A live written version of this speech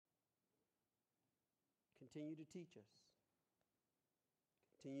Continue to teach us.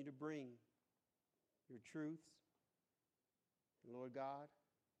 Continue to bring your truths. And Lord God,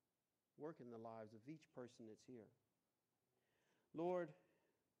 work in the lives of each person that's here. Lord,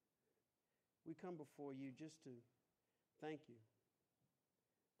 we come before you just to thank you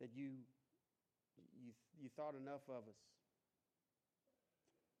that you thought enough of us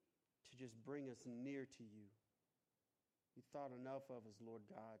to just bring us near to you. You thought enough of us, Lord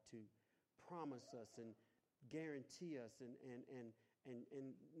God, to promise us and guarantee us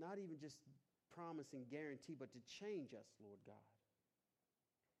and not even just promise and guarantee, but to change us, Lord God.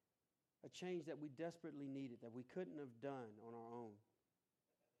 A change that we desperately needed, that we couldn't have done on our own.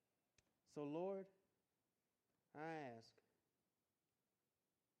 So, Lord, I ask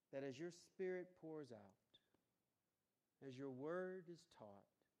that as your Spirit pours out, as your word is taught,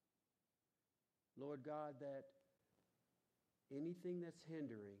 Lord God, that anything that's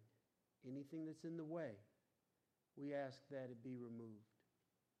hindering, anything that's in the way, we ask that it be removed.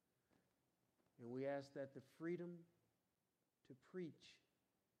 And we ask that the freedom to preach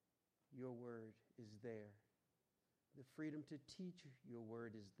your word is there. The freedom to teach your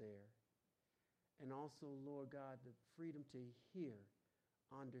word is there. And also, Lord God, the freedom to hear,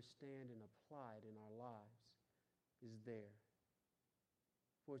 understand, and apply it in our lives is there.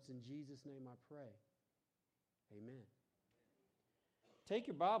 For it's in Jesus' name I pray. Amen. Take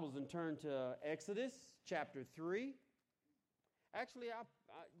your Bibles and turn to Exodus chapter 3. Actually, I'll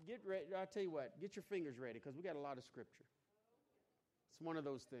get ready. I'll tell you what, get your fingers ready because we got a lot of scripture. It's one of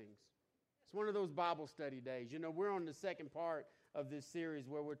those things. It's one of those Bible study days. You know, we're on the second part of this series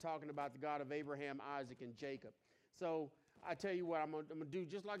where we're talking about the God of Abraham, Isaac, and Jacob. So I tell you what, I'm going to do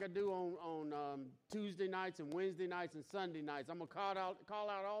just like I do on Tuesday nights and Wednesday nights and Sunday nights. I'm going to call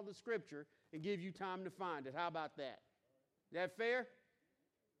out all the scripture and give you time to find it. How about that? Is that fair?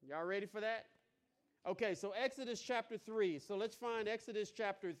 Y'all ready for that? Okay, so Exodus chapter 3. So let's find Exodus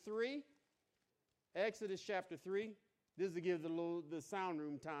chapter 3. Exodus chapter 3. This is to give the sound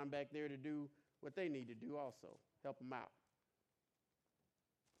room time back there to do what they need to do also. Help them out.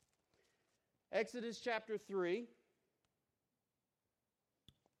 Exodus chapter 3.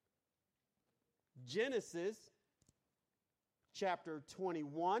 Genesis chapter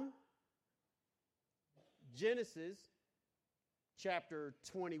 21. Genesis chapter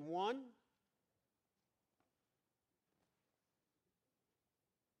 21.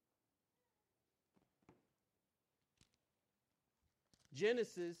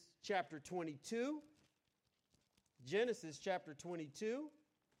 Genesis chapter 22. Genesis chapter 22.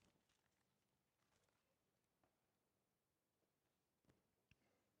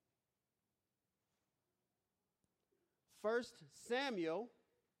 First Samuel.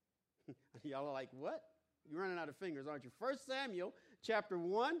 Y'all are like, what? You're running out of fingers, aren't you? First Samuel chapter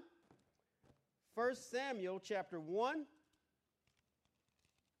 1. First Samuel chapter 1.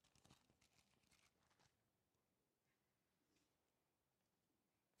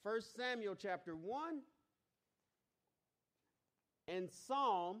 First Samuel chapter 1 and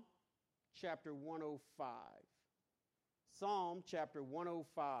Psalm chapter 105. Psalm chapter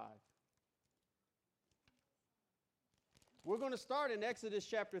 105. We're going to start in Exodus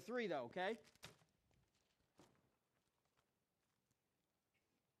chapter 3 though, okay?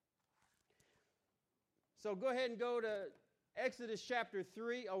 So go ahead and go to Exodus chapter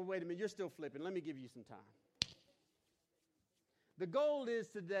 3. Oh, wait a minute, you're still flipping. Let me give you some time. The goal is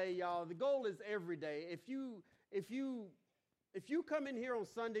today, y'all, the goal is every day. If you come in here on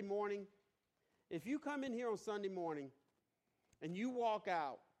Sunday morning, and you walk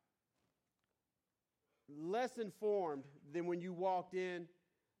out less informed than when you walked in,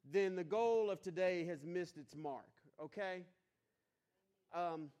 then the goal of today has missed its mark, okay?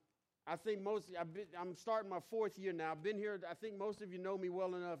 I think I'm starting my fourth year now. I've been here, I think most of you know me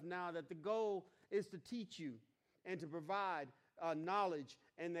well enough now that the goal is to teach you and to provide knowledge,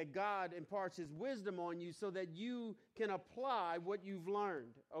 and that God imparts his wisdom on you so that you can apply what you've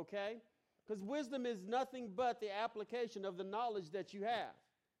learned, okay? Because wisdom is nothing but the application of the knowledge that you have,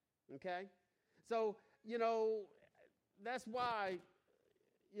 okay? So, that's why,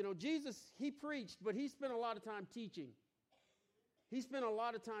 Jesus, he preached, but he spent a lot of time teaching. And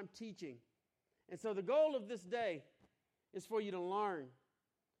so the goal of this day is for you to learn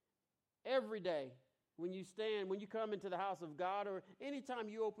every day. When you come into the house of God, or anytime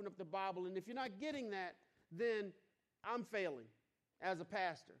you open up the Bible, and if you're not getting that, then I'm failing as a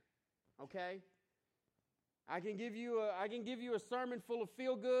pastor, okay? I can give you a sermon full of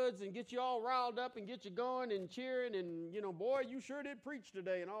feel-goods and get you all riled up and get you going and cheering and, boy, you sure did preach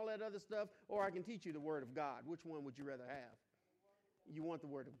today and all that other stuff, or I can teach you the Word of God. Which one would you rather have? You want the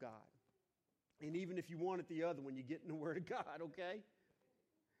Word of God. And even if you wanted the other one, you get in the Word of God, okay?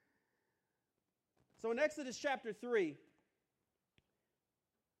 So in Exodus chapter 3,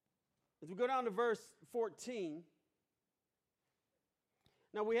 as we go down to verse 14,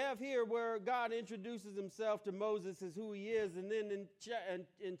 now we have here where God introduces himself to Moses as who he is, and then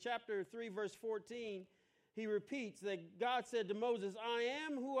in chapter 3, verse 14, he repeats that God said to Moses, I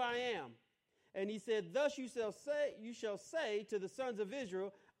am who I am. And he said, thus you shall say to the sons of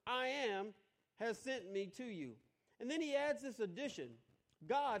Israel, I am has sent me to you. And then he adds this addition.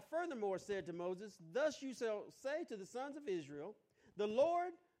 God furthermore said to Moses, thus you shall say to the sons of Israel, the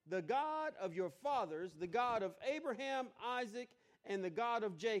Lord, the God of your fathers, the God of Abraham, Isaac, and the God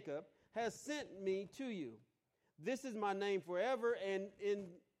of Jacob, has sent me to you. This is my name forever, and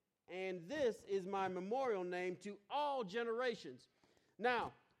this is my memorial name to all generations.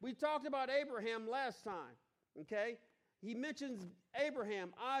 Now, we talked about Abraham last time, okay? He mentions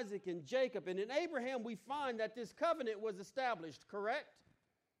Abraham, Isaac, and Jacob. And in Abraham, we find that this covenant was established, correct?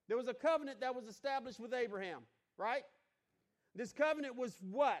 There was a covenant that was established with Abraham, right? This covenant was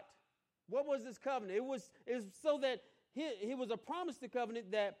what? What was this covenant? It was so that he was a promise to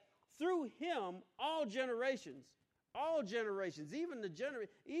covenant that through him, all generations,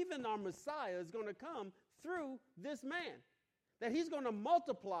 even our Messiah is going to come through this man. That he's going to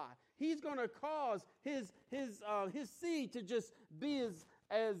multiply. He's going to cause his seed to just be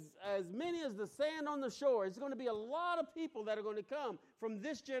as many as the sand on the shore. It's going to be a lot of people that are going to come from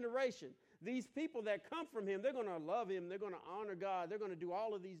this generation. These people that come from him, they're going to love him. They're going to honor God. They're going to do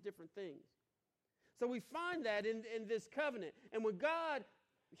all of these different things. So we find that in this covenant. And when God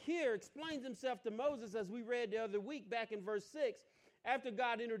here explains himself to Moses, as we read the other week back in verse 6, after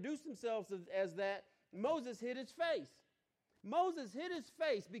God introduced himself as that, Moses hid his face. Moses hid his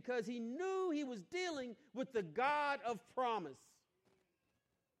face because he knew he was dealing with the God of promise.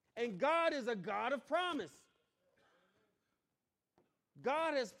 And God is a God of promise.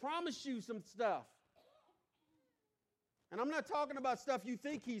 God has promised you some stuff. And I'm not talking about stuff you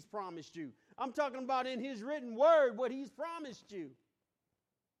think he's promised you. I'm talking about in his written word what he's promised you.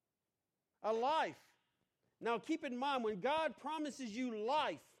 A life. Now keep in mind, when God promises you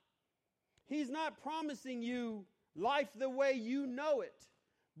life, he's not promising you life the way you know it,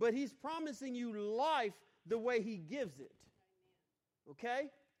 but he's promising you life the way he gives it. Okay?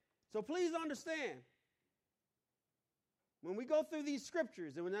 So please understand, when we go through these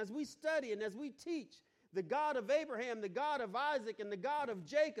scriptures and as we study and as we teach the God of Abraham, the God of Isaac, and the God of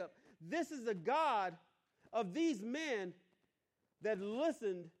Jacob, this is the God of these men that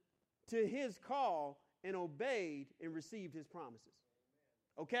listened to his call and obeyed and received his promises.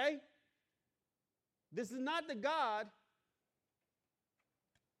 Okay? This is not the God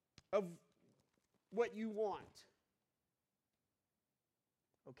of what you want.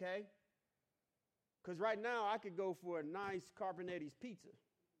 Okay? Because right now I could go for a nice Carbonettes pizza.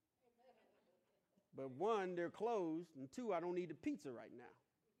 But one, they're closed, and two, I don't need the pizza right now.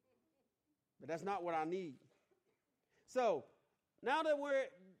 But that's not what I need. So, now that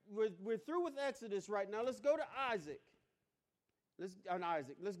we're through with Exodus right now, let's go to Isaac. We're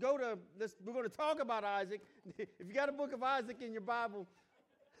going to talk about Isaac. If you got a book of Isaac in your Bible,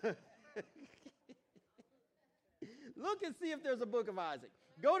 look and see if there's a book of Isaac.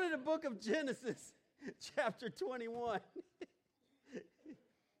 Go to the book of Genesis, chapter 21.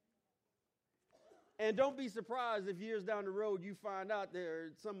 And don't be surprised if years down the road you find out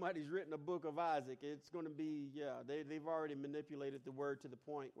somebody's written a book of Isaac. It's going to be, they've already manipulated the word to the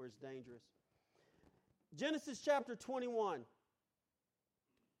point where it's dangerous. Genesis chapter 21.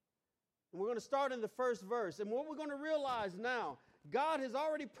 And we're going to start in the first verse. And what we're going to realize now, God has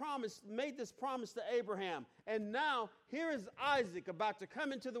already made this promise to Abraham. And now, here is Isaac about to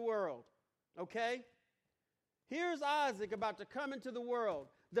come into the world. Okay? Here's Isaac about to come into the world.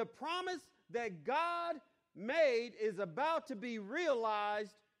 The promise that God made is about to be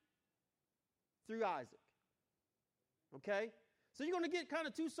realized through Isaac. Okay? So you're going to get kind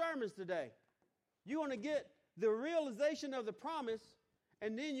of two sermons today. You're going to get the realization of the promise,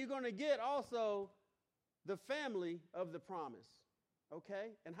 and then you're going to get also the family of the promise,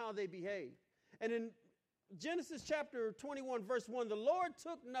 okay, and how they behave. And in Genesis chapter 21, verse 1, the Lord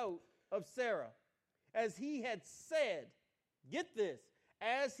took note of Sarah as he had said. Get this,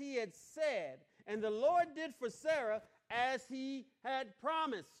 as he had said. And the Lord did for Sarah as he had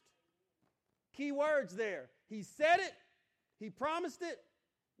promised. Key words there. He said it, he promised it,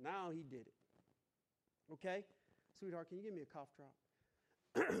 now he did it. Okay? Sweetheart, can you give me a cough drop?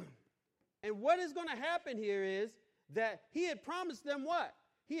 And what is going to happen here is that he had promised them what?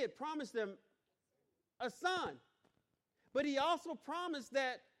 He had promised them a son. But he also promised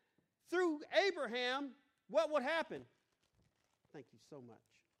that through Abraham, what would happen? Thank you so much.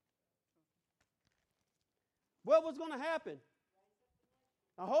 What was going to happen?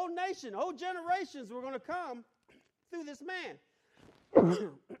 A whole nation, whole generations were going to come through this man.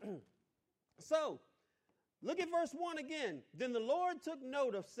 So, look at verse 1 again. Then the Lord took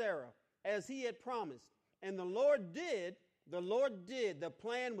note of Sarah as he had promised. And the Lord did. The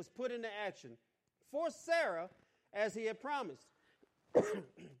plan was put into action for Sarah as he had promised.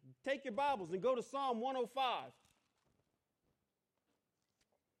 Take your Bibles and go to Psalm 105.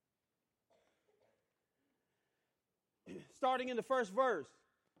 Starting in the first verse.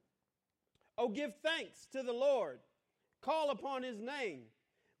 Oh, give thanks to the Lord. Call upon his name.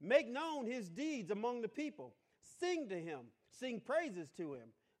 Make known his deeds among the people. Sing to him. Sing praises to him.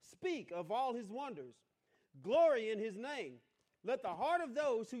 Speak of all his wonders. Glory in his name. Let the heart of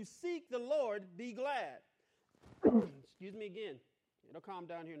those who seek the Lord be glad. Excuse me again. It'll calm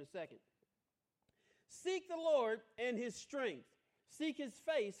down here in a second. Seek the Lord and his strength. Seek his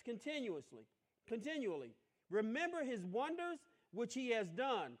face continually. Remember his wonders which he has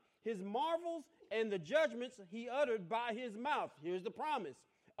done, his marvels and the judgments he uttered by his mouth. Here's the promise.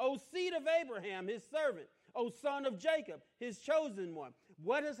 O seed of Abraham, his servant. O son of Jacob, his chosen one.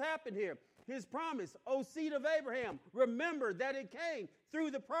 What has happened here? His promise. O seed of Abraham. Remember that it came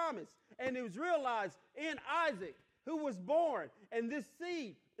through the promise. And it was realized in Isaac, who was born. And this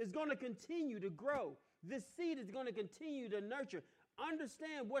seed is going to continue to grow. This seed is going to continue to nurture.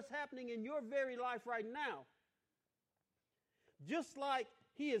 Understand what's happening in your very life right now. Just like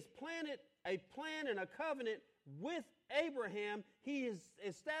he has planted a plan and a covenant with Abraham, he has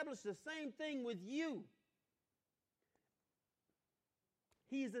established the same thing with you.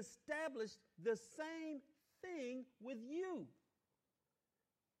 He's established the same thing with you.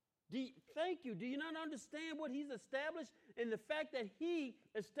 Thank you. Do you not understand what he's established? And the fact that he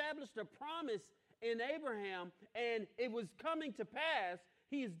established a promise in Abraham and it was coming to pass,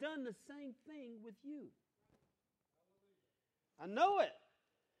 he has done the same thing with you. I know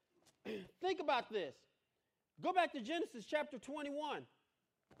it. Think about this. Go back to Genesis chapter 21.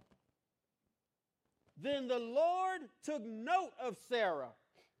 Then the Lord took note of Sarah.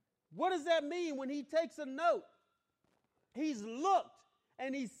 What does that mean when he takes a note? He's looked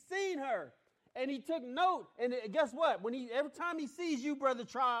and he's seen her and he took note. And guess what? Every time he sees you, Brother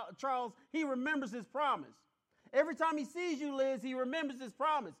Charles, he remembers his promise. Every time he sees you, Liz, he remembers his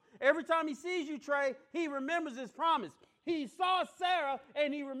promise. Every time he sees you, Trey, he remembers his promise. He saw Sarah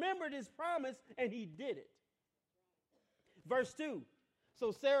and he remembered his promise and he did it. Verse 2.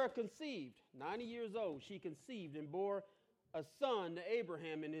 So Sarah conceived, 90 years old. She conceived and bore a son to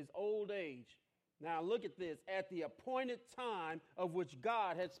Abraham in his old age. Now look at this. At the appointed time of which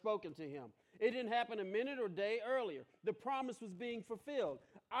God had spoken to him. It didn't happen a minute or day earlier. The promise was being fulfilled.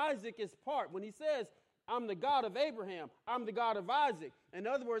 Isaac is part. When he says, I'm the God of Abraham, I'm the God of Isaac. In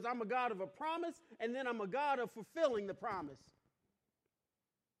other words, I'm a God of a promise, and then I'm a God of fulfilling the promise.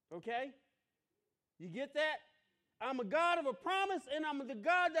 Okay? You get that? I'm a God of a promise, and I'm the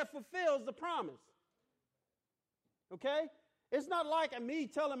God that fulfills the promise. Okay? It's not like me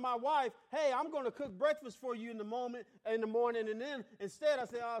telling my wife, hey, I'm going to cook breakfast for you in the morning, and then instead I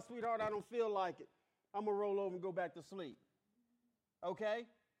say, oh, sweetheart, I don't feel like it. I'm going to roll over and go back to sleep. Okay?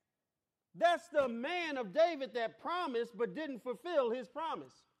 That's the man of David that promised but didn't fulfill his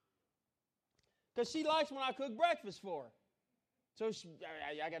promise. Because she likes when I cook breakfast for her. So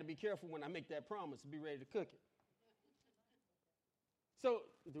I got to be careful when I make that promise to be ready to cook it. So,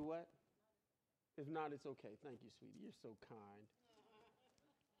 do what? If not, it's okay. Thank you, sweetie. You're so kind.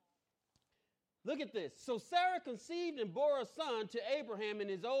 Look at this. So Sarah conceived and bore a son to Abraham in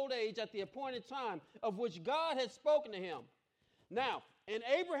his old age at the appointed time of which God had spoken to him. Now, and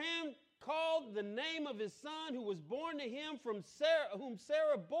Abraham called the name of his son who was born to him from Sarah, whom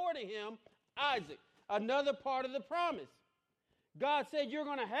Sarah bore to him, Isaac. Another part of the promise. God said, you're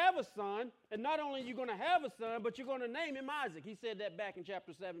going to have a son, and not only are you going to have a son, but you're going to name him Isaac. He said that back in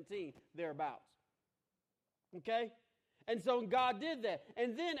chapter 17, thereabouts. Okay? And so God did that.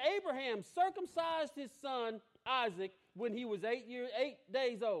 And then Abraham circumcised his son Isaac when he was 8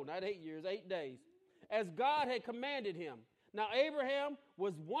 days old. Not 8 years, 8 days. As God had commanded him. Now Abraham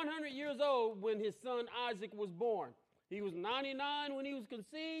was 100 years old when his son Isaac was born. He was 99 when he was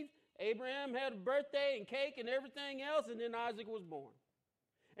conceived. Abraham had a birthday and cake and everything else, and then Isaac was born.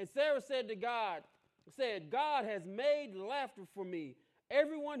 And Sarah said to God, God has made laughter for me.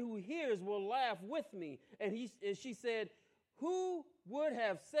 Everyone who hears will laugh with me. And she said, who would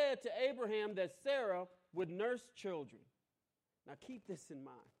have said to Abraham that Sarah would nurse children? Now keep this in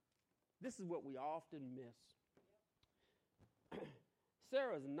mind. This is what we often miss.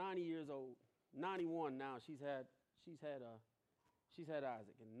 Sarah's 90 years old, 91 now. She's had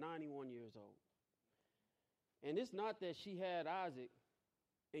Isaac, and 91 years old. And it's not that she had Isaac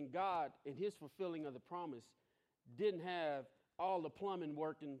and God, in his fulfilling of the promise, didn't have all the plumbing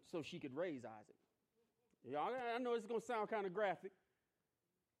working so she could raise Isaac. Y'all, I know it's going to sound kind of graphic,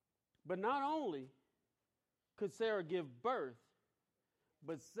 but not only could Sarah give birth,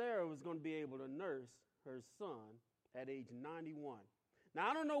 but Sarah was going to be able to nurse her son at age 91. Now,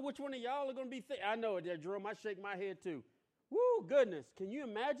 I don't know which one of y'all are going to be I know it, Jerome. I shake my head too. Woo, goodness. Can you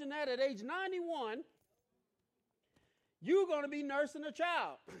imagine that at age 91, you're going to be nursing a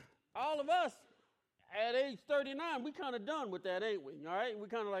child? All of us at age 39, we kind of done with that, ain't we? All right? We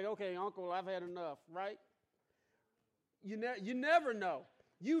kind of like, okay, uncle, I've had enough, right? You never know.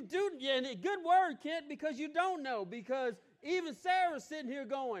 You do, and a good word, Kent, because you don't know. Because even Sarah's sitting here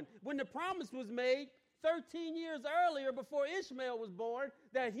going, when the promise was made 13 years earlier before Ishmael was born,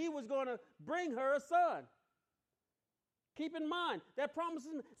 that he was going to bring her a son. Keep in mind, that promise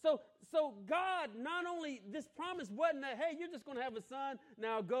is, so God, not only, this promise wasn't that, hey, you're just going to have a son,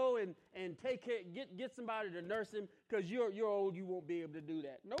 now go and take care, get somebody to nurse him, because you're old, you won't be able to do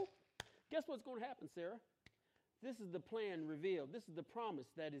that. Nope. Guess what's going to happen, Sarah? This is the plan revealed. This is the promise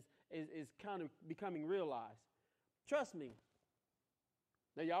that is kind of becoming realized. Trust me.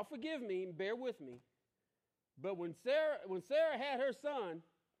 Now, y'all forgive me, bear with me. But when Sarah had her son,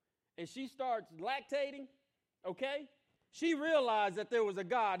 and she starts lactating, okay, she realized that there was a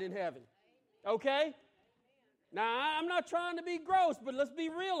God in heaven, okay? Now, I'm not trying to be gross, but let's be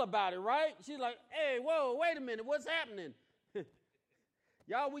real about it, right? She's like, hey, whoa, wait a minute, what's happening?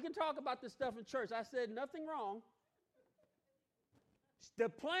 Y'all, we can talk about this stuff in church. I said nothing wrong. The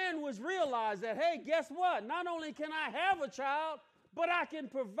plan was realized that, hey, guess what? Not only can I have a child, but I can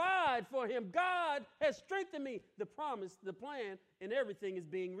provide for him. God has strengthened me. The promise, the plan, and everything is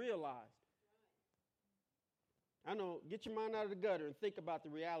being realized. I know, get your mind out of the gutter and think about the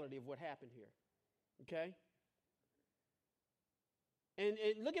reality of what happened here. Okay? And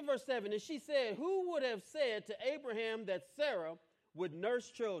look at verse 7. And she said, who would have said to Abraham that Sarah would nurse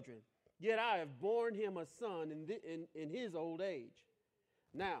children? Yet I have borne him a son in his old age.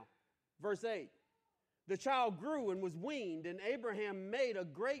 Now, verse 8. The child grew and was weaned, and Abraham made a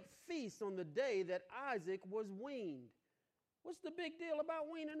great feast on the day that Isaac was weaned. What's the big deal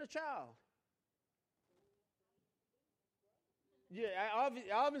about weaning a child? Yeah,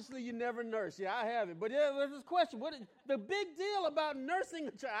 obviously you never nursed. Yeah, I haven't. But there's this question. What is the big deal about nursing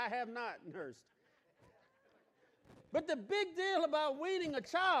a child? I have not nursed. But the big deal about weaning a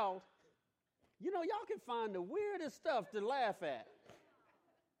child, y'all can find the weirdest stuff to laugh at.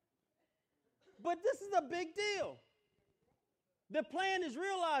 But this is a big deal. The plan is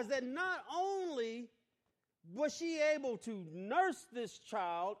realized that not only was she able to nurse this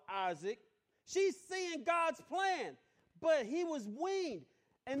child, Isaac, she's seeing God's plan. But he was weaned.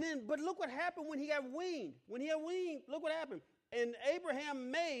 But look what happened when he got weaned. When he got weaned, look what happened. And Abraham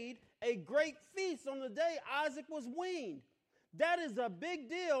made a great feast on the day Isaac was weaned. That is a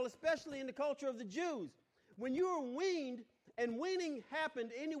big deal, especially in the culture of the Jews. When you were weaned, and weaning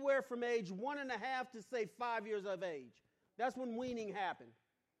happened anywhere from age 1.5 to, say, 5 years of age. That's when weaning happened.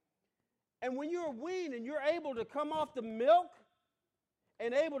 And when you're weaned and you're able to come off the milk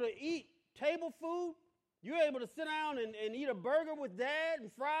and able to eat table food, you're able to sit down and eat a burger with dad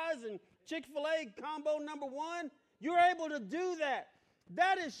and fries and Chick-fil-A combo number 1. You're able to do that.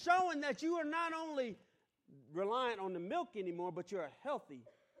 That is showing that you are not only reliant on the milk anymore, but you're healthy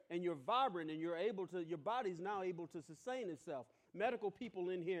and you're vibrant and your body's now able to sustain itself. Medical people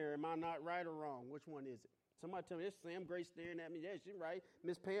in here, am I not right or wrong? Which one is it? Somebody tell me, there's Sam Gray staring at me. Yeah, she's right.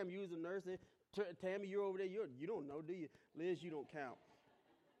 Miss Pam, you's a nurse. Tammy, you're over there. You don't know, do you? Liz, you don't count.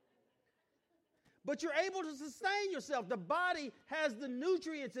 But you're able to sustain yourself. The body has the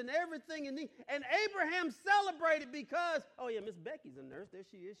nutrients and everything. And Abraham celebrated because, oh yeah, Miss Becky's a nurse. There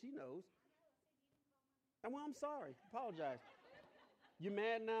she is. She knows. Well, I'm sorry. Apologize. You're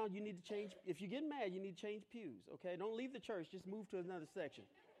mad now? You need to change. If you get mad, you need to change pews. Okay? Don't leave the church. Just move to another section.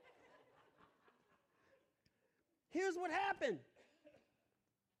 Here's what happened.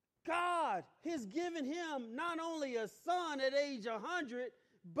 God has given him not only a son at age 100,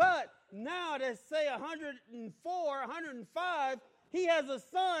 but now at, say, 104, 105, he has a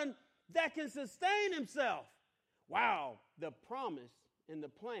son that can sustain himself. Wow, the promise and the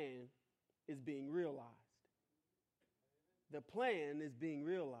plan is being realized. The plan is being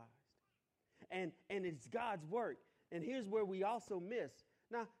realized. And it's God's work. And here's where we also miss.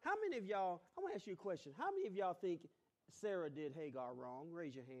 Now, how many of y'all, I want to ask you a question. How many of y'all think Sarah did Hagar wrong?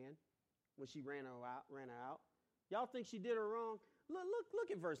 Raise your hand when she ran her out. Y'all think she did her wrong?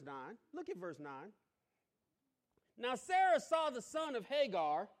 Look at verse 9. Look at verse 9. Now Sarah saw the son of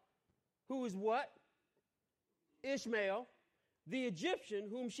Hagar, who is what? Ishmael, the Egyptian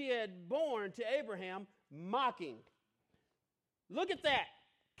whom she had borne to Abraham, mocking. Look at that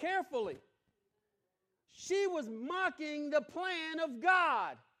carefully. She was mocking the plan of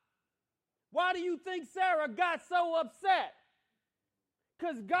God. Why do you think Sarah got so upset?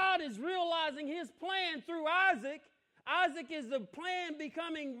 Because God is realizing his plan through Isaac. Isaac is the plan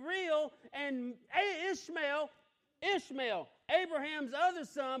becoming real, and Ishmael, Abraham's other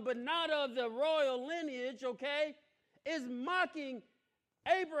son, but not of the royal lineage, okay, is mocking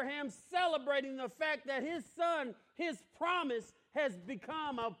Abraham, celebrating the fact that his son, his promise, has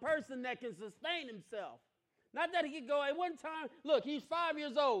become a person that can sustain himself. Not that he could go, it wasn't time, look, he's 5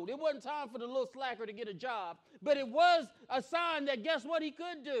 years old. It wasn't time for the little slacker to get a job. But it was a sign that guess what he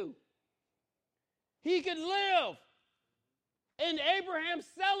could do? He could live. And Abraham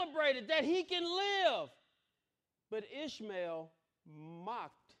celebrated that he can live. But Ishmael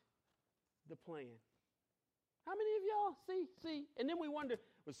mocked the plan. How many of y'all see? And then we wonder,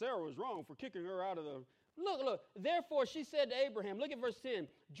 well, Sarah was wrong for kicking her out of the... Look. Therefore, she said to Abraham, look at verse 10,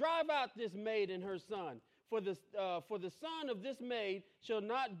 drive out this maid and her son, for the son of this maid shall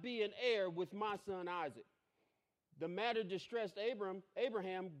not be an heir with my son Isaac. The matter distressed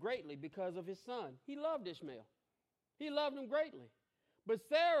Abraham greatly because of his son. He loved Ishmael. He loved him greatly. But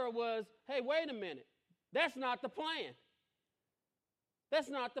Sarah was, hey, wait a minute. That's not the plan. That's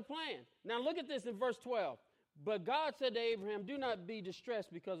not the plan. Now look at this in verse 12. But God said to Abraham, do not be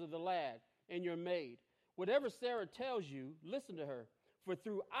distressed because of the lad and your maid. Whatever Sarah tells you, listen to her. For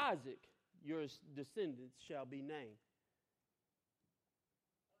through Isaac your descendants shall be named.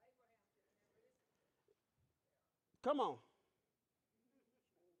 Come on.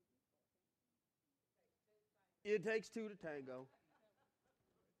 It takes two to tango.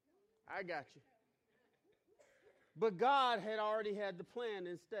 I got you. But God had already had the plan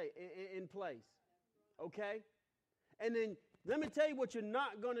in place. Okay? And then let me tell you what you're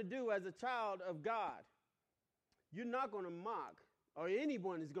not going to do as a child of God. You're not going to mock, or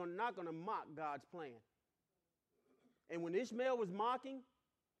anyone is not going to mock God's plan. And when Ishmael was mocking,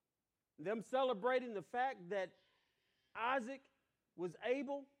 them celebrating the fact that Isaac was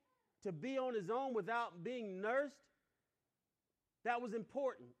able to be on his own without being nursed, that was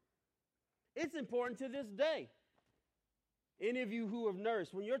important. It's important to this day. Any of you who have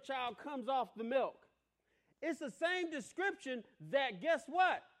nursed, when your child comes off the milk, it's the same description that, guess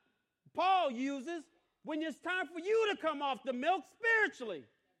what, Paul uses when it's time for you to come off the milk spiritually.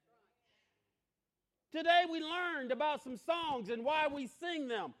 Today we learned about some songs and why we sing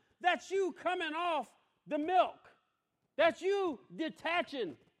them. That's you coming off the milk. That's you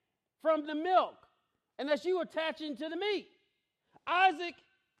detaching from the milk. And that's you attaching to the meat. Isaac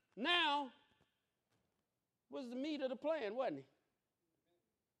now was the meat of the plan, wasn't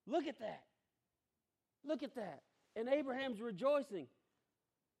he? Look at that. Look at that. And Abraham's rejoicing.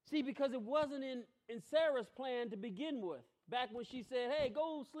 See, because it wasn't in Sarah's plan to begin with. Back when she said, hey,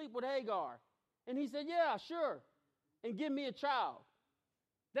 go sleep with Hagar. And he said, yeah, sure. And give me a child.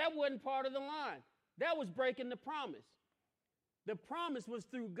 That wasn't part of the line. That was breaking the promise. The promise was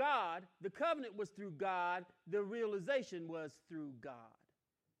through God. The covenant was through God. The realization was through God.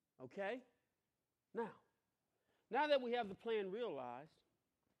 Okay? Now that we have the plan realized,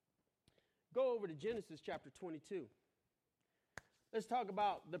 go over to Genesis chapter 22. Let's talk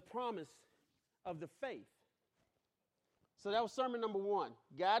about the promise of the faith. So that was sermon number 1.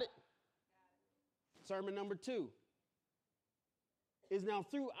 Got it? Sermon number 2 is now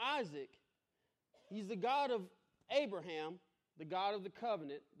through Isaac. He's the God of Abraham, the God of the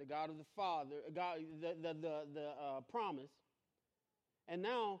covenant, the God of the father, God, the promise. And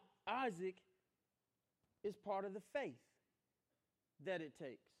now Isaac is part of the faith that it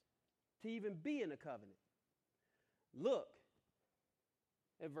takes to even be in a covenant. Look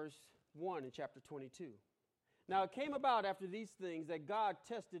at verse 1 in chapter 22. Now it came about after these things that God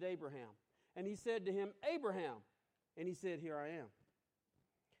tested Abraham. And he said to him, Abraham. And he said, here I am.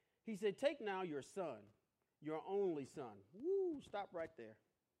 He said, take now your son, your only son. Woo, stop right there.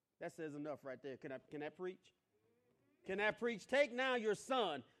 That says enough right there. Can that preach? Can that preach? Take now your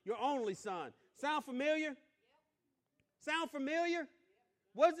son, your only son. Sound familiar? Yep. Sound familiar? Yep.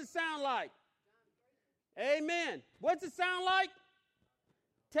 What does it sound like? Amen. What's it sound like?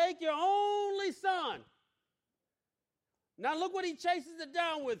 Take your only son. Now look what he chases it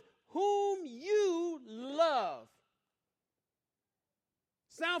down with. Whom you love.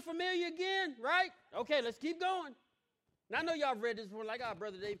 Sound familiar again, right? Okay, let's keep going. Now I know y'all read this before, like,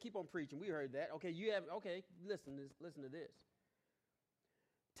 Brother Dave, keep on preaching. We heard that. Okay, listen to this.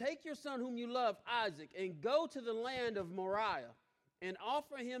 take your son whom you love, Isaac, and go to the land of Moriah and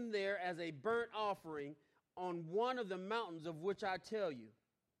offer him there as a burnt offering on one of the mountains of which I tell you.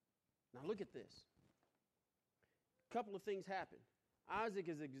 Now look at this. A couple of things happen. Isaac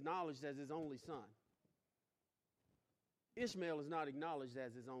is acknowledged as his only son. Ishmael is not acknowledged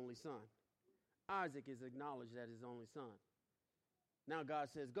as his only son. Isaac is acknowledged as his only son. Now God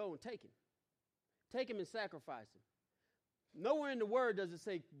says, go and take him. Take him and sacrifice him. Nowhere in the word does it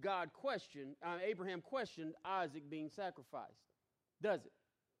say Abraham questioned Isaac being sacrificed. Does it?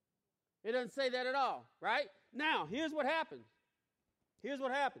 It doesn't say that at all, right? Now, here's what happened. Here's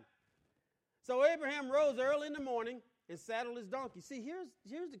what happened. So Abraham rose early in the morning and saddled his donkey. See,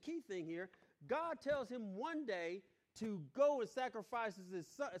 here's the key thing here. God tells him one day to go and sacrifice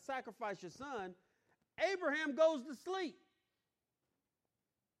your son. Abraham goes to sleep,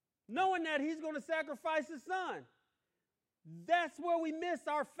 knowing that he's going to sacrifice his son. That's where we miss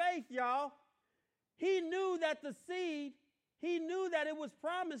our faith, y'all. He knew that the seed, he knew that it was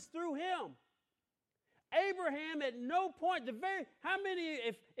promised through him. Abraham at no point, if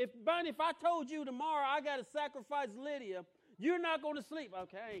I told you tomorrow I got to sacrifice Lydia, you're not going to sleep.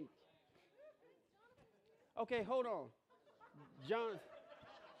 Okay, hold on. John,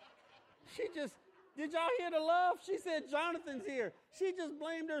 did y'all hear the love? She said, Jonathan's here. She just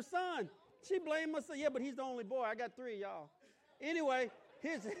blamed her son. She blamed my son. Yeah, but he's the only boy. I got 3 of y'all. Anyway,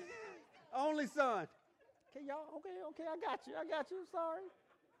 his only son. Okay, y'all. Okay, I got you. Sorry.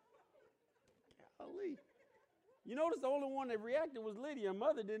 Golly. You notice the only one that reacted was Lydia. Her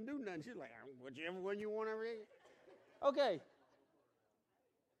mother didn't do nothing. She's like, whichever one you want to react. Okay.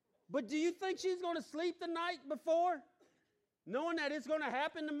 But do you think she's going to sleep the night before, knowing that it's going to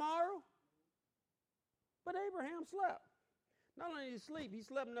happen tomorrow? But Abraham slept. Not only did he sleep, he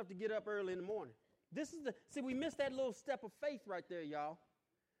slept enough to get up early in the morning. We missed that little step of faith right there, y'all.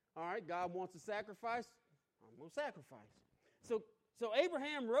 All right, God wants a sacrifice. I'm going to sacrifice. So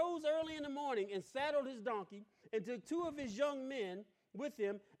Abraham rose early in the morning and saddled his donkey and took 2 of his young men with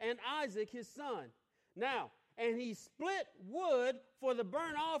him and Isaac his son. Now, and he split wood for the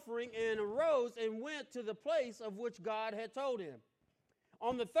burnt offering and arose and went to the place of which God had told him.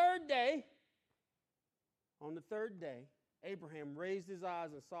 On the third day, Abraham raised his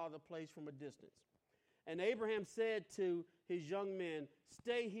eyes and saw the place from a distance. And Abraham said to his young men,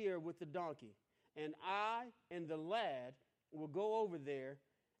 stay here with the donkey, and I and the lad will go over there,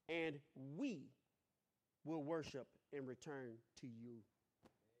 and we will worship and return to you.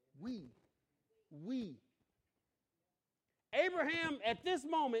 We. Abraham, at this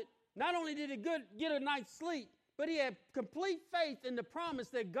moment, not only did he get a night's sleep, but he had complete faith in the promise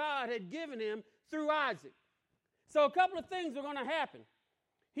that God had given him through Isaac. So a couple of things are going to happen.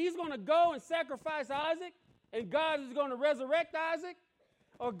 He's going to go and sacrifice Isaac, and God is going to resurrect Isaac,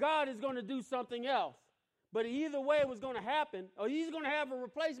 or God is going to do something else. But either way it was going to happen, or he's going to have a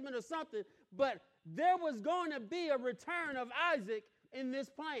replacement or something, but there was going to be a return of Isaac in this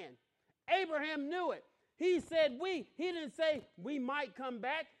plan. Abraham knew it. He said we. He didn't say we might come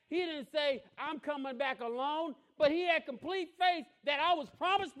back. He didn't say I'm coming back alone. But he had complete faith that I was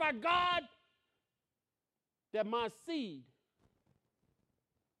promised by God that my seed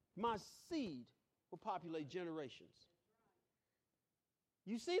will populate generations.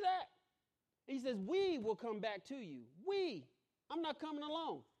 You see that? He says, we will come back to you. I'm not coming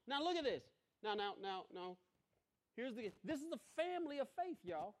alone. Now look at this. Now. This is a family of faith,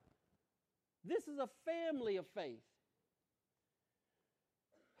 y'all. This is a family of faith.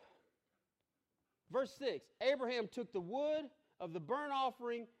 Verse 6, Abraham took the wood of the burnt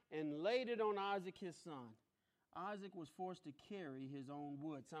offering and laid it on Isaac his son. Isaac was forced to carry his own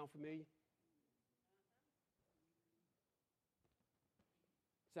wood. Sound familiar?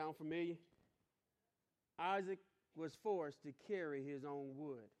 Sound familiar? Isaac was forced to carry his own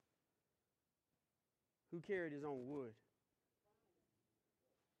wood. Who carried his own wood?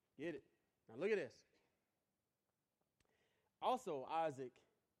 Get it? Now look at this. Also, Isaac,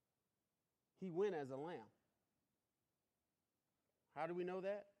 he went as a lamb. How do we know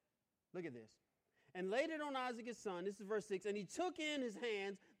that? Look at this. And laid it on Isaac his son. This is verse 6. And he took in his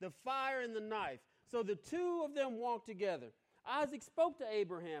hands the fire and the knife. So the 2 of them walked together. Isaac spoke to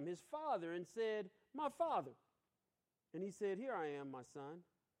Abraham, his father, and said, my father. And he said, here I am, my son.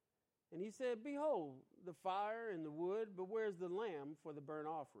 And he said, behold, the fire and the wood, but where's the lamb for the burnt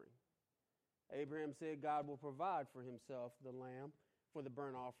offering? Abraham said, God will provide for himself the lamb for the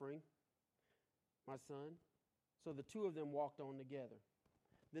burnt offering, my son. So the 2 of them walked on together.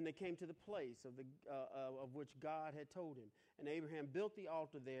 Then they came to the place of which God had told him. And Abraham built the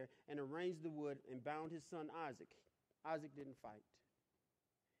altar there and arranged the wood and bound his son Isaac. Isaac didn't fight.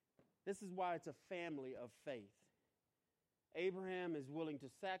 This is why it's a family of faith. Abraham is willing to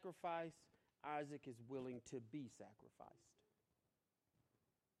sacrifice. Isaac is willing to be sacrificed.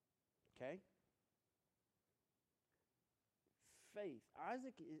 Okay? Faith.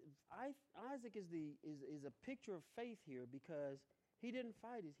 Isaac is a picture of faith here because he didn't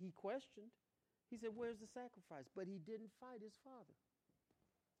fight it. He questioned. He said, where's the sacrifice? But he didn't fight his father.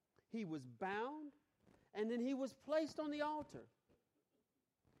 He was bound, and then he was placed on the altar.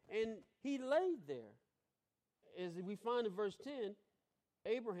 And he laid there. As we find in verse 10,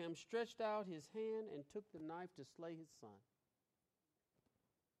 Abraham stretched out his hand and took the knife to slay his son.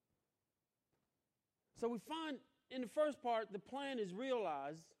 So we find in the first part, the plan is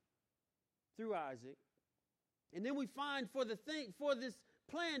realized through Isaac. And then we find for this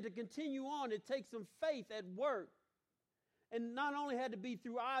plan to continue on, it takes some faith at work. And not only had to be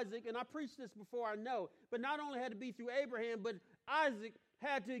through Isaac, and I preached this before, I know, but not only had to be through Abraham, but Isaac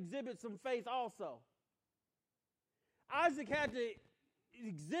had to exhibit some faith also. Isaac had to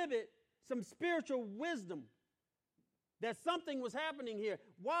exhibit some spiritual wisdom that something was happening here.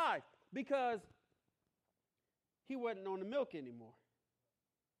 Why? Because he wasn't on the milk anymore.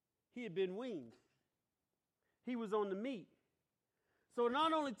 He had been weaned. He was on the meat. So it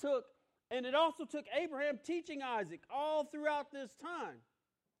not only took, and it also took Abraham teaching Isaac all throughout this time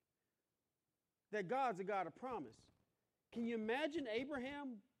that God's a God of promise. Can you imagine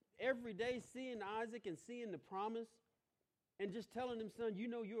Abraham every day seeing Isaac and seeing the promise and just telling him, son, you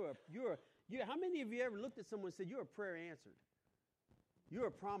know how many of you ever looked at someone and said, you're a prayer answered? You're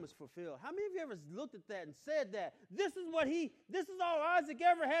a promise fulfilled. How many of you ever looked at that and said that? This is all Isaac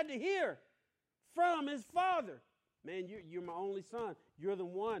ever had to hear from his father. Man, you're my only son. You're the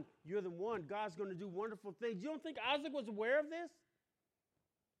one. You're the one. God's going to do wonderful things. You don't think Isaac was aware of this?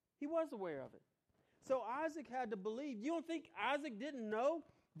 He was aware of it. So Isaac had to believe. You don't think Isaac didn't know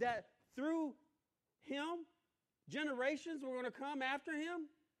that through him, generations were going to come after him?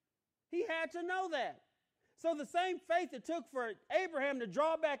 He had to know that. So the same faith it took for Abraham to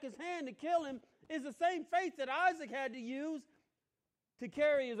draw back his hand to kill him is the same faith that Isaac had to use to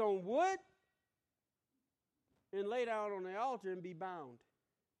carry his own wood and lay down on the altar and be bound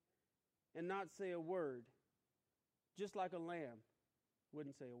and not say a word, just like a lamb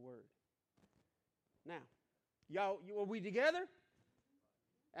wouldn't say a word. Now, y'all, are we together?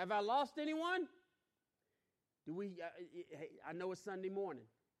 Have I lost anyone? I know it's Sunday morning,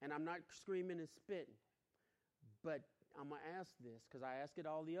 and I'm not screaming and spitting. But I'm going to ask this because I ask it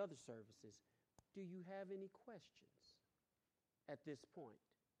all the other services. Do you have any questions at this point?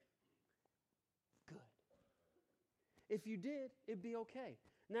 Good. If you did, it'd be okay.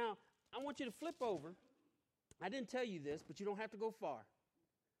 Now, I want you to flip over. I didn't tell you this, but you don't have to go far.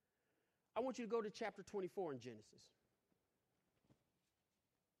 I want you to go to chapter 24 in Genesis.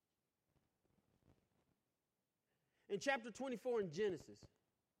 In chapter 24 in Genesis,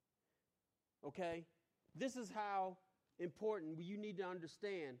 okay, this is how important you need to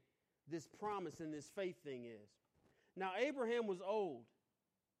understand this promise and this faith thing is. Now, Abraham was old.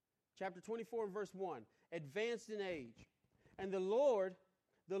 Chapter 24 and verse 1, advanced in age. And the Lord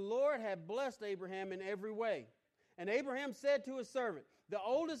had blessed Abraham in every way. And Abraham said to his servant, the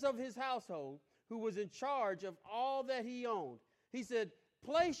oldest of his household, who was in charge of all that he owned, he said,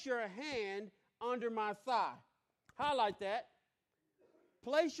 place your hand under my thigh. Highlight that.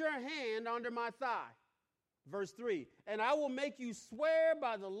 Place your hand under my thigh. Verse 3, and I will make you swear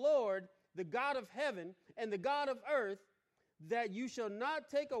by the Lord, the God of heaven and the God of earth, that you shall not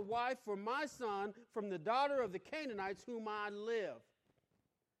take a wife for my son from the daughter of the Canaanites whom I live.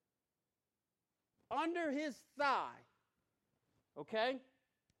 Under his thigh, okay,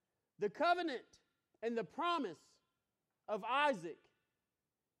 the covenant and the promise of Isaac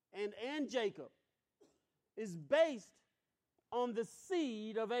and Jacob is based on the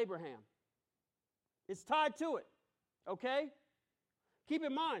seed of Abraham. It's tied to it, okay? Keep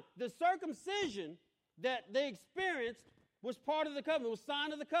in mind, the circumcision that they experienced was part of the covenant. It was a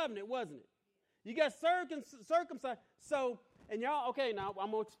sign of the covenant, wasn't it? You got circumcised. So, and y'all, okay, now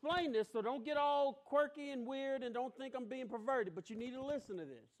I'm going to explain this, so don't get all quirky and weird and don't think I'm being perverted, but you need to listen to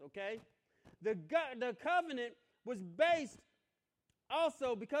this, okay? The covenant was based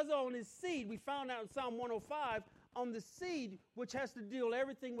also, because on his seed, we found out in Psalm 105, on the seed which has to deal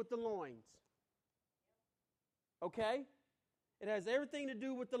everything with the loins. Okay? It has everything to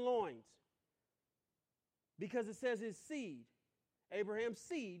do with the loins. Because it says his seed. Abraham's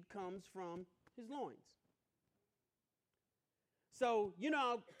seed comes from his loins. So, you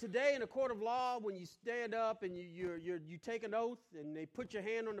know, today in a court of law, when you stand up and you take an oath and they put your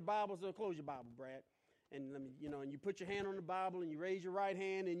hand on the Bible, so close your Bible, Brad. And and you put your hand on the Bible and you raise your right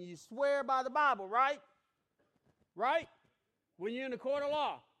hand and you swear by the Bible, right? Right? When you're in the court of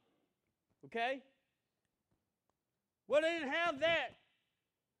law. Okay? Well, they didn't have that.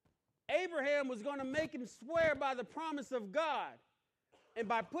 Abraham was going to make him swear by the promise of God. And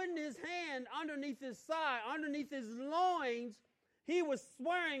by putting his hand underneath his side, underneath his loins, he was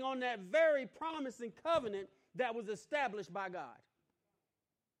swearing on that very promise and covenant that was established by God.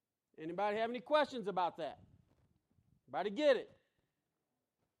 Anybody have any questions about that? Anybody get it?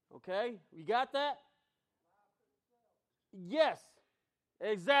 Okay, you got that? Yes,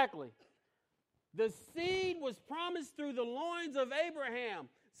 exactly. The seed was promised through the loins of Abraham.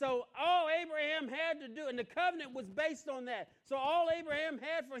 So all Abraham had to do, and the covenant was based on that. So all Abraham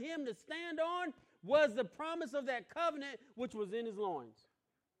had for him to stand on was the promise of that covenant, which was in his loins.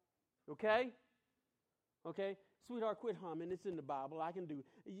 Okay? Okay? Sweetheart, quit humming. It's in the Bible. I can do it.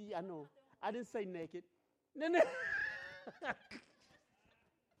 Yeah, I know. I didn't say naked.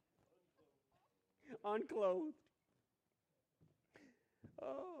 Unclothed.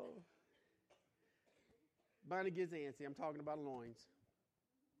 Oh. Bonnie gets antsy. I'm talking about loins.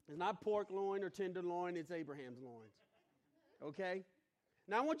 It's not pork loin or tenderloin. It's Abraham's loins. Okay?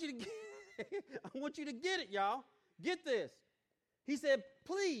 Now I want you to get it, y'all. Get this. He said,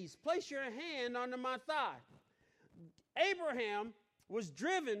 please place your hand under my thigh. Abraham was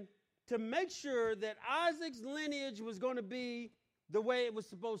driven to make sure that Isaac's lineage was going to be the way it was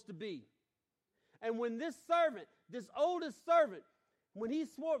supposed to be. And when this oldest servant, when he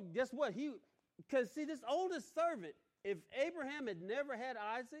swore, guess what? Because see, this oldest servant, if Abraham had never had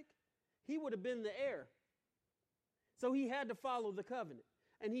Isaac, he would have been the heir. So he had to follow the covenant,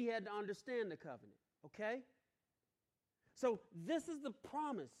 and he had to understand the covenant, okay? So this is the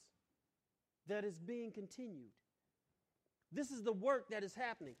promise that is being continued. This is the work that is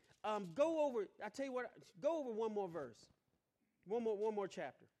happening. Go over one more verse. One more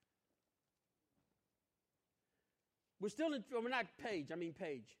chapter. We're not page.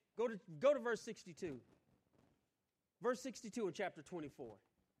 Go to verse 62. Verse 62 in chapter 24.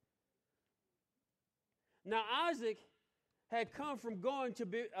 Now Isaac had come from going to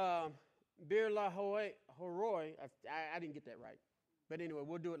Beer Lahai Horoi. I didn't get that right. But anyway,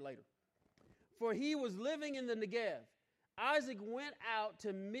 we'll do it later. For he was living in the Negev. Isaac went out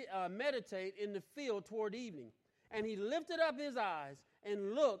to meditate in the field toward evening. And he lifted up his eyes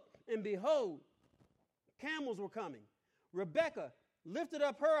and looked, and behold, camels were coming. Rebekah lifted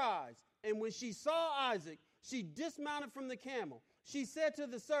up her eyes, and when she saw Isaac, she dismounted from the camel. She said to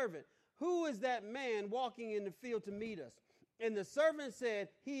the servant, who is that man walking in the field to meet us? And the servant said,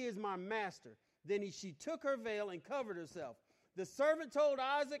 he is my master. Then she took her veil and covered herself. The servant told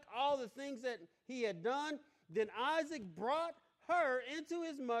Isaac all the things that he had done. Then Isaac brought her into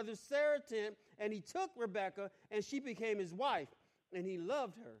his mother Sarah's tent, and he took Rebekah, and she became his wife, and he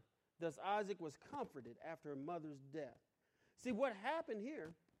loved her. Thus Isaac was comforted after her mother's death. See, what happened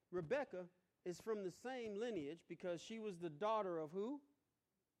here, Rebekah is from the same lineage because she was the daughter of who?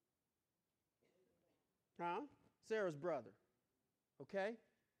 Sarah's brother. Okay?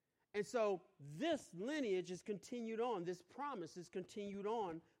 And so this lineage is continued on. This promise is continued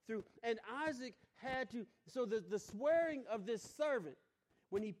on through. And Isaac had to, so the swearing of this servant,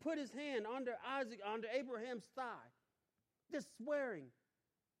 when he put his hand under Abraham's thigh, this swearing,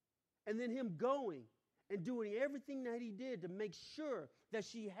 and then him going and doing everything that he did to make sure that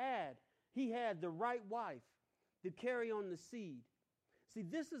he had the right wife to carry on the seed. See,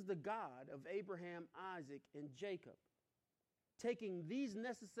 this is the God of Abraham, Isaac, and Jacob, taking these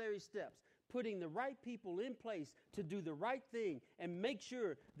necessary steps, putting the right people in place to do the right thing and make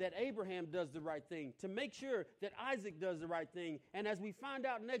sure that Abraham does the right thing, to make sure that Isaac does the right thing, and as we find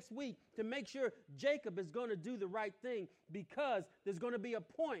out next week, to make sure Jacob is going to do the right thing, because there's going to be a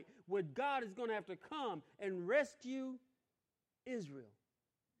point where God is going to have to come and rescue Israel.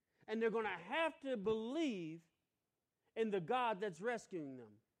 And they're going to have to believe in the God that's rescuing them.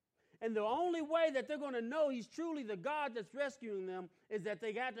 And the only way that they're going to know he's truly the God that's rescuing them is that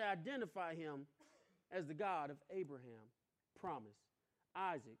they got to identify him as the God of Abraham, promise,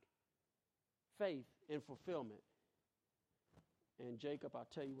 Isaac, faith, and fulfillment. And Jacob, I'll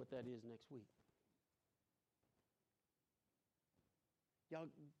tell you what that is next week. Y'all,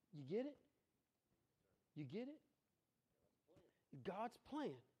 you get it? You get it? God's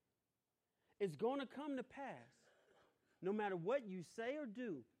plan is going to come to pass. No matter what you say or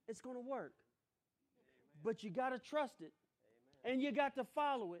do, it's going to work. Amen. But you got to trust it. Amen. And you got to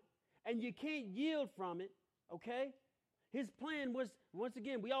follow it. And you can't yield from it, okay? His plan was, once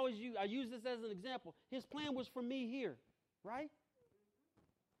again, I use this as an example. His plan was for me here, right?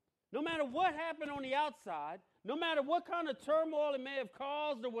 No matter what happened on the outside, no matter what kind of turmoil it may have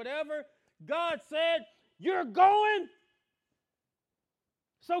caused or whatever, God said, you're going,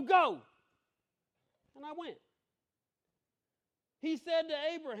 so go. And I went. He said to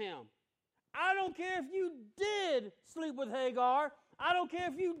Abraham, I don't care if you did sleep with Hagar. I don't care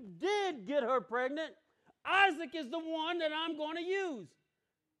if you did get her pregnant. Isaac is the one that I'm going to use.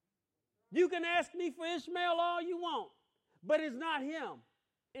 You can ask me for Ishmael all you want, but it's not him.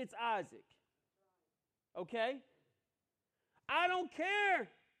 It's Isaac. Okay? I don't care.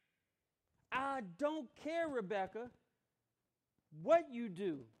 I don't care, Rebecca, what you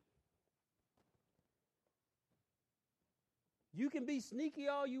do. You can be sneaky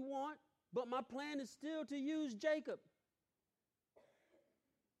all you want, but my plan is still to use Jacob.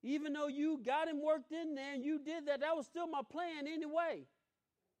 Even though you got him worked in there and you did that, that was still my plan anyway.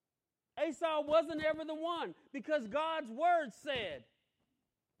 Esau wasn't ever the one, because God's word said,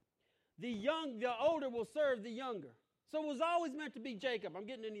 the older will serve the younger. So it was always meant to be Jacob. I'm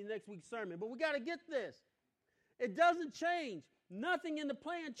getting into next week's sermon, but we got to get this. It doesn't change. Nothing in the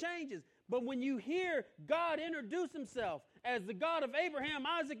plan changes. But when you hear God introduce himself as the God of Abraham,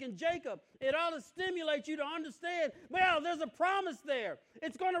 Isaac, and Jacob, it ought to stimulate you to understand, well, there's a promise there.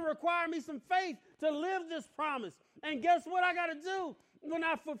 It's going to require me some faith to live this promise. And guess what I got to do?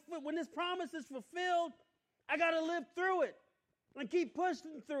 When this promise is fulfilled, I got to live through it and keep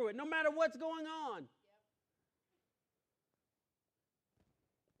pushing through it no matter what's going on.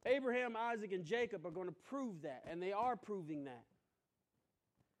 Yep. Abraham, Isaac, and Jacob are going to prove that, and they are proving that.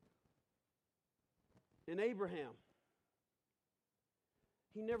 And Abraham,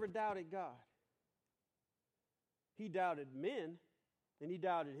 he never doubted God. He doubted men, and he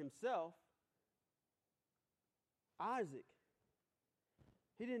doubted himself. Isaac,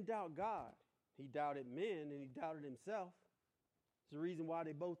 he didn't doubt God. He doubted men, and he doubted himself. It's the reason why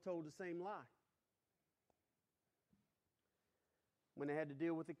they both told the same lie. When they had to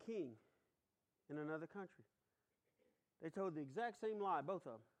deal with a king in another country, they told the exact same lie, both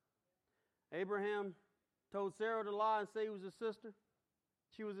of them. Abraham told Sarah to lie and say he was his sister.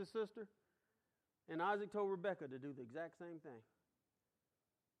 She was his sister. And Isaac told Rebekah to do the exact same thing.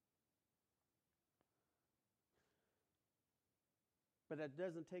 But that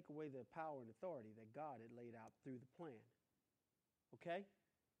doesn't take away the power and authority that God had laid out through the plan. Okay?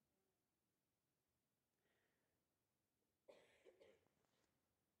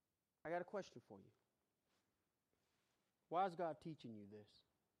 I got a question for you. Why is God teaching you this?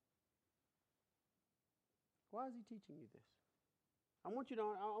 Why is he teaching you this? I want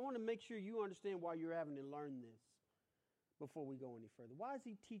to make sure you understand why you're having to learn this before we go any further. Why is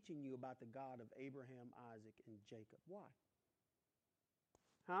he teaching you about the God of Abraham, Isaac, and Jacob? Why?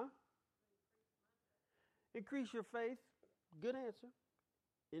 Huh? Increase your faith. Good answer.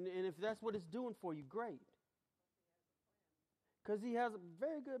 And if that's what it's doing for you, great. Because he has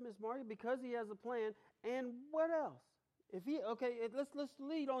very good, Miss Margaret, because he has a plan. And what else? Let's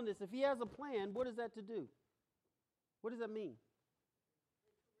lead on this. If he has a plan, what is that to do? What does that mean?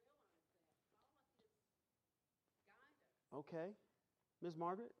 Okay. Ms.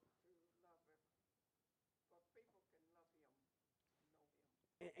 Margaret?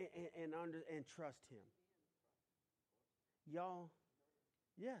 And trust him. Y'all,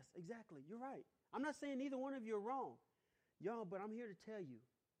 yes, exactly. You're right. I'm not saying either one of you are wrong. Y'all, but I'm here to tell you,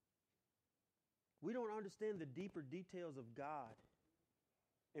 we don't understand the deeper details of God.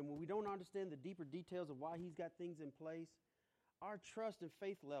 And when we don't understand the deeper details of why he's got things in place, our trust and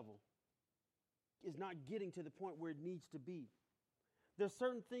faith level is not getting to the point where it needs to be. There's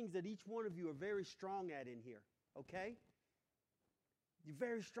certain things that each one of you are very strong at in here, okay? You're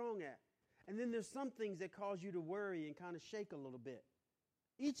very strong at. And then there's some things that cause you to worry and kind of shake a little bit.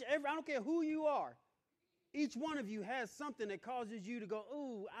 I don't care who you are. Each one of you has something that causes you to go,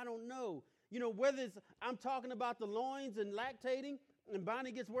 ooh, I don't know. You know, whether it's, I'm talking about the loins and lactating, and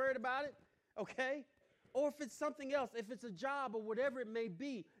Bonnie gets worried about it, okay? Or if it's something else, if it's a job or whatever it may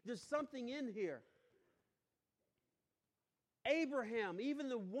be, there's something in here. Abraham, even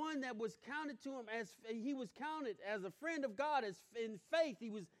the one that was counted to him as he was counted as a friend of God, as in faith,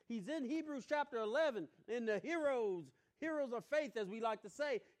 he's in Hebrews chapter 11 in the heroes of faith, as we like to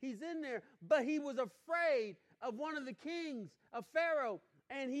say. He's in there, but he was afraid of one of the kings of Pharaoh,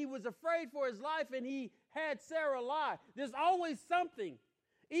 and he was afraid for his life, and he had Sarah lie. There's always something.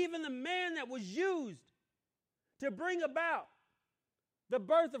 Even the man that was used to bring about the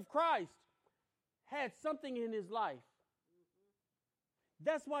birth of Christ had something in his life.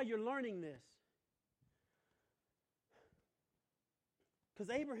 That's why you're learning this.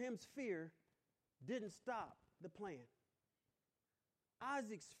 Because Abraham's fear didn't stop the plan.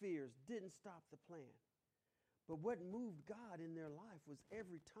 Isaac's fears didn't stop the plan. But what moved God in their life was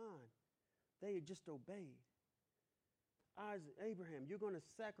every time they had just obeyed. Abraham, you're going to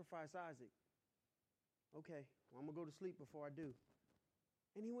sacrifice Isaac. Okay, well, I'm going to go to sleep before I do.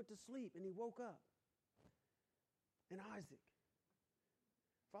 And he went to sleep and he woke up. And Isaac,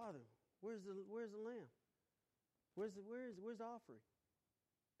 Father, where's the lamb? Where's the offering?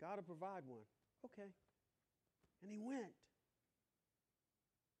 God will provide one. Okay. And he went.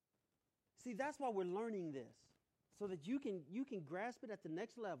 See, that's why we're learning this, so that you can grasp it at the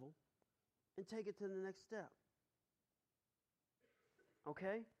next level and take it to the next step.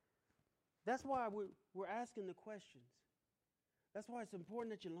 Okay? That's why we're asking the questions. That's why it's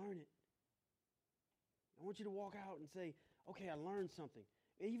important that you learn it. I want you to walk out and say, okay, I learned something.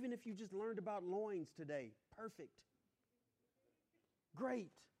 Even if you just learned about loins today, perfect.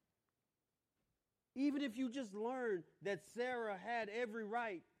 Great. Even if you just learned that Sarah had every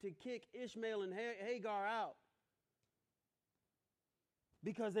right to kick Ishmael and Hagar out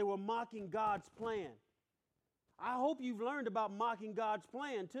because they were mocking God's plan. I hope you've learned about mocking God's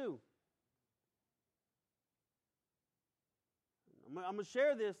plan too. I'm going to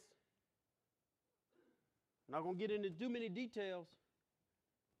share this. I'm not going to get into too many details,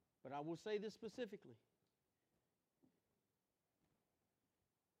 but I will say this specifically.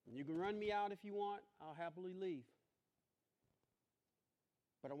 You can run me out if you want. I'll happily leave.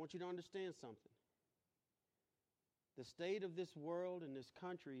 But I want you to understand something. The state of this world and this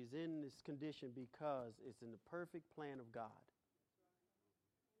country is in this condition because it's in the perfect plan of God.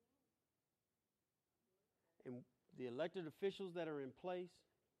 And the elected officials that are in place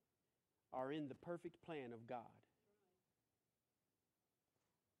are in the perfect plan of God.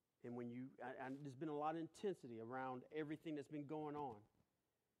 And when there's been a lot of intensity around everything that's been going on.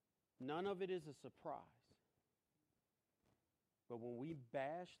 None of it is a surprise. But when we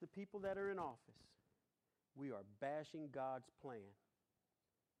bash the people that are in office, we are bashing God's plan.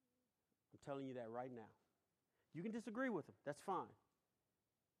 I'm telling you that right now. You can disagree with them. That's fine.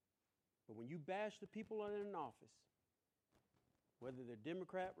 But when you bash the people that are in office, whether they're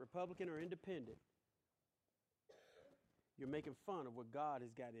Democrat, Republican, or Independent, you're making fun of what God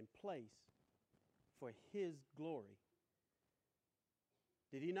has got in place for His glory.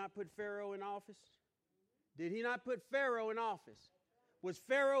 Did He not put Pharaoh in office? Did He not put Pharaoh in office? Was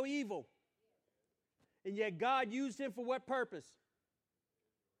Pharaoh evil? And yet God used him for what purpose?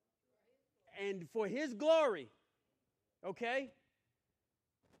 And for His glory. Okay?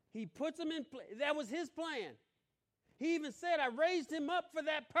 He puts him in place. That was His plan. He even said, I raised him up for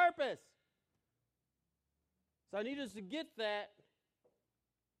that purpose. So I need us to get that,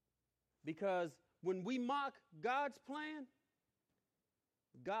 because when we mock God's plan,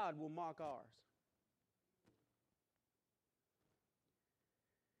 God will mock ours.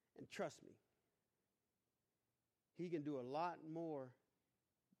 And trust me, He can do a lot more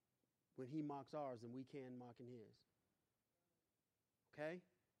when He mocks ours than we can mocking His. Okay?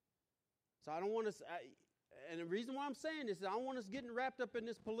 So I don't want us, and the reason why I'm saying this is I don't want us getting wrapped up in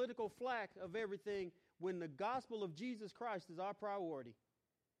this political flack of everything when the gospel of Jesus Christ is our priority.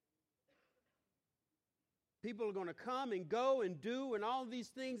 People are going to come and go and do, and all these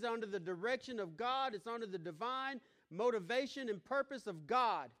things under the direction of God. It's under the divine motivation and purpose of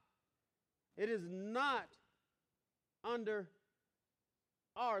God. It is not under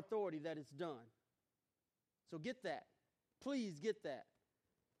our authority that it's done. So get that. Please get that.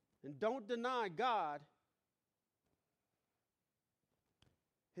 And don't deny God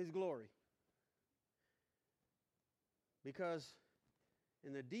His glory. Because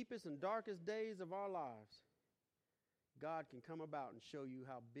in the deepest and darkest days of our lives, God can come about and show you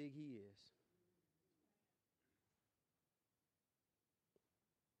how big He is.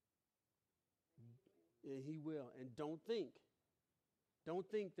 And He will. And don't think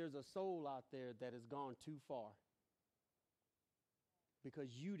there's a soul out there that has gone too far. Because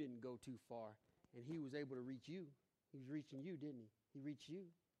you didn't go too far, and He was able to reach you. He was reaching you, didn't He? He reached you.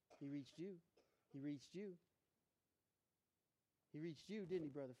 He reached you. He reached you. He reached you, didn't He,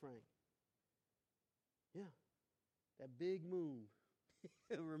 Brother Frank? Yeah. That big moon.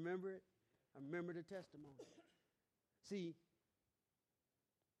 Remember it? I remember the testimony. See,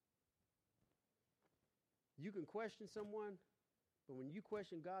 you can question someone, but when you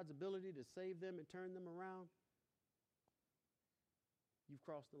question God's ability to save them and turn them around, you've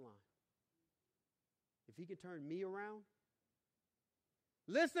crossed the line. If He can turn me around,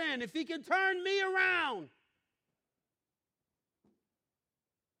 listen, if He can turn me around,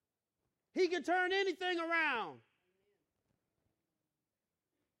 He can turn anything around.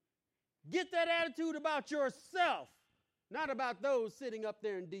 Get that attitude about yourself. Not about those sitting up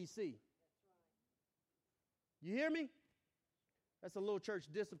there in D.C. You hear me? That's a little church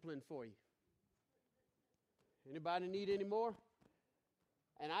discipline for you. Anybody need any more?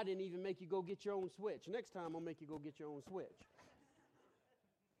 And I didn't even make you go get your own switch. Next time I'll make you go get your own switch.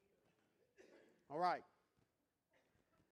 All right.